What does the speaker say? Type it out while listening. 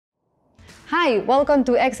Hi, welcome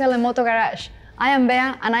to Excel Moto Garage. I am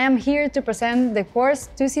Bea and I am here to present the course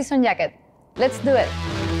 2-season jacket. Let's do it!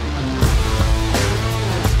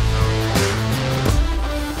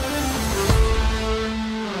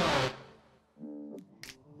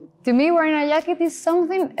 To me, wearing a jacket is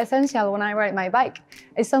something essential when I ride my bike.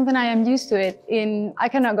 It's something I am used to it, I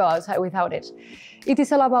cannot go outside without it. It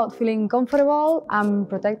is all about feeling comfortable and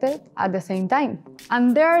protected at the same time.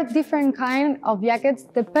 And there are different kinds of jackets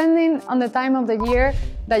depending on the time of the year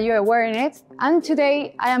that you are wearing it. And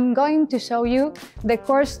today I am going to show you the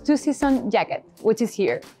course 2-season jacket, which is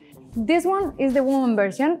here. This one is the woman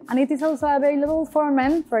version, and it is also available for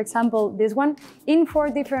men. For example, this one in 4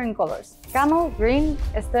 different colors: camel, green,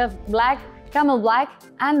 steppe black, camel black,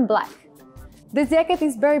 and black. This jacket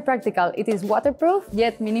is very practical. It is waterproof,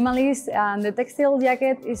 yet minimalist, and the textile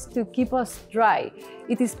jacket is to keep us dry.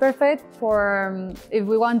 It is perfect for if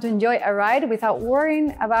we want to enjoy a ride without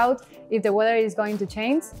worrying about if the weather is going to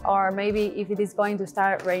change or maybe if it is going to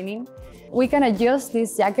start raining. We can adjust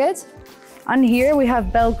this jacket, and here we have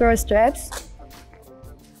Velcro straps,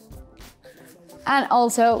 and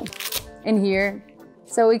also in here,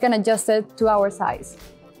 so we can adjust it to our size.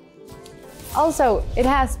 Also, it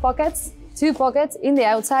has pockets. 2 pockets in the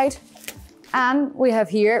outside, and we have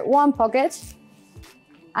here 1 pocket,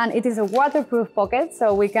 and it is a waterproof pocket,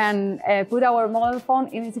 so we can put our mobile phone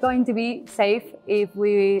and it's going to be safe if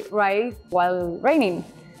we ride while raining.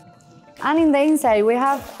 And in the inside we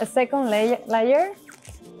have a second layer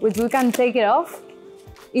which we can take it off.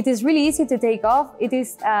 It is really easy to take off. It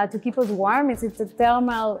is to keep us warm. It's a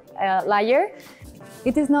thermal layer.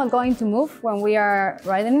 It is not going to move when we are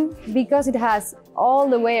riding because it has all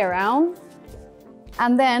the way around,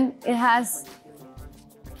 and then it has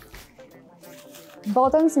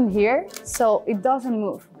buttons in here so it doesn't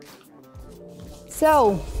move.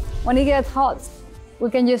 So when it gets hot, we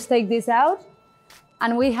can just take this out,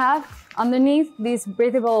 and we have underneath this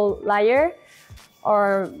breathable layer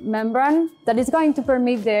or membrane that is going to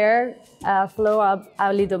permit the air flow up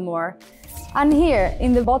a little more. And here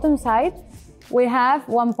in the bottom side we have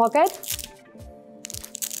 1 pocket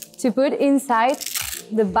to put inside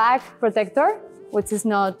the back protector, which is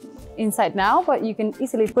not inside now, but you can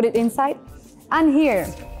easily put it inside. And here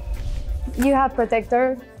you have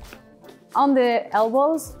protector on the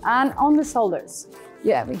elbows and on the shoulders.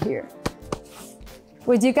 You have it here,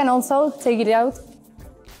 which you can also take it out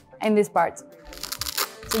in this part.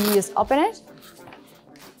 So you just open it,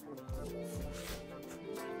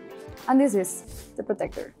 and this is the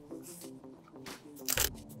protector.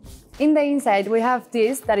 In the inside, we have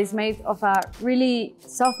this that is made of a really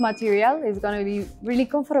soft material. It's going to be really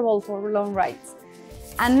comfortable for long rides.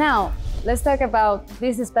 And now, let's talk about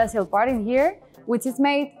this special part in here, which is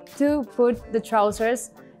made to put the trousers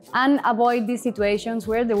and avoid these situations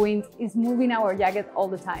where the wind is moving our jacket all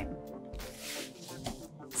the time.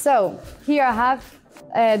 So, here I have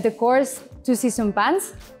the course 2-season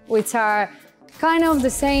pants, which are kind of the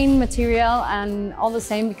same material and all the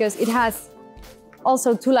same because it has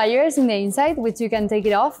also 2 layers in the inside, which you can take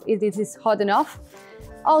it off if it is hot enough.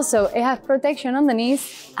 Also, it has protection on the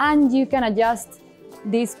knees, and you can adjust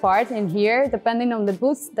this part in here depending on the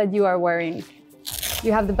boots that you are wearing.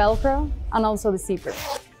 You have the Velcro and also the zipper.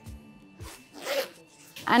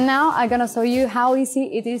 And now I'm gonna show you how easy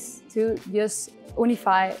it is to just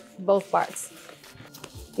unify both parts.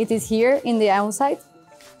 It is here in the outside,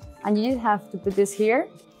 and you just have to put this here.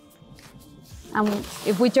 And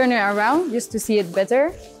if we turn it around just to see it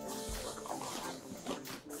better,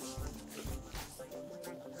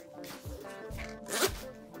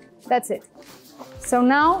 that's it. So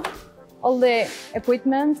now all the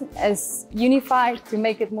equipment is unified to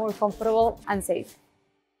make it more comfortable and safe.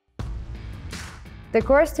 The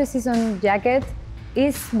course 2-season jacket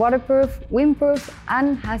is waterproof, windproof,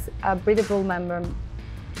 and has a breathable membrane,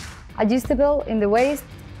 adjustable in the waist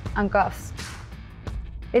and cuffs.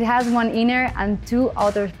 It has 1 inner and 2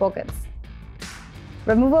 outer pockets.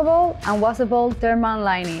 Removable and washable thermal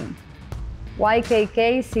lining.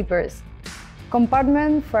 YKK zippers.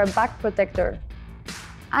 Compartment for a back protector.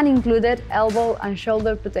 And included elbow and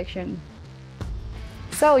shoulder protection.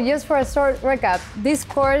 So just for a short recap, this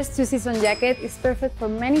course 2-season jacket is perfect for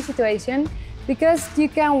many situations because you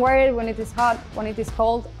can wear it when it is hot, when it is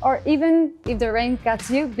cold, or even if the rain catches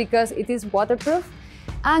you because it is waterproof,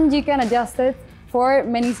 and you can adjust it for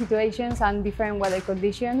many situations and different weather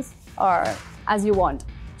conditions or as you want.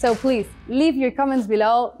 So please leave your comments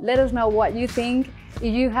below, let us know what you think,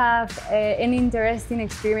 if you have any interesting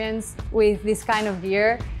experience with this kind of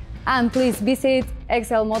gear, and please visit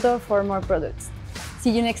XL Moto for more products.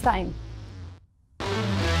 See you next time!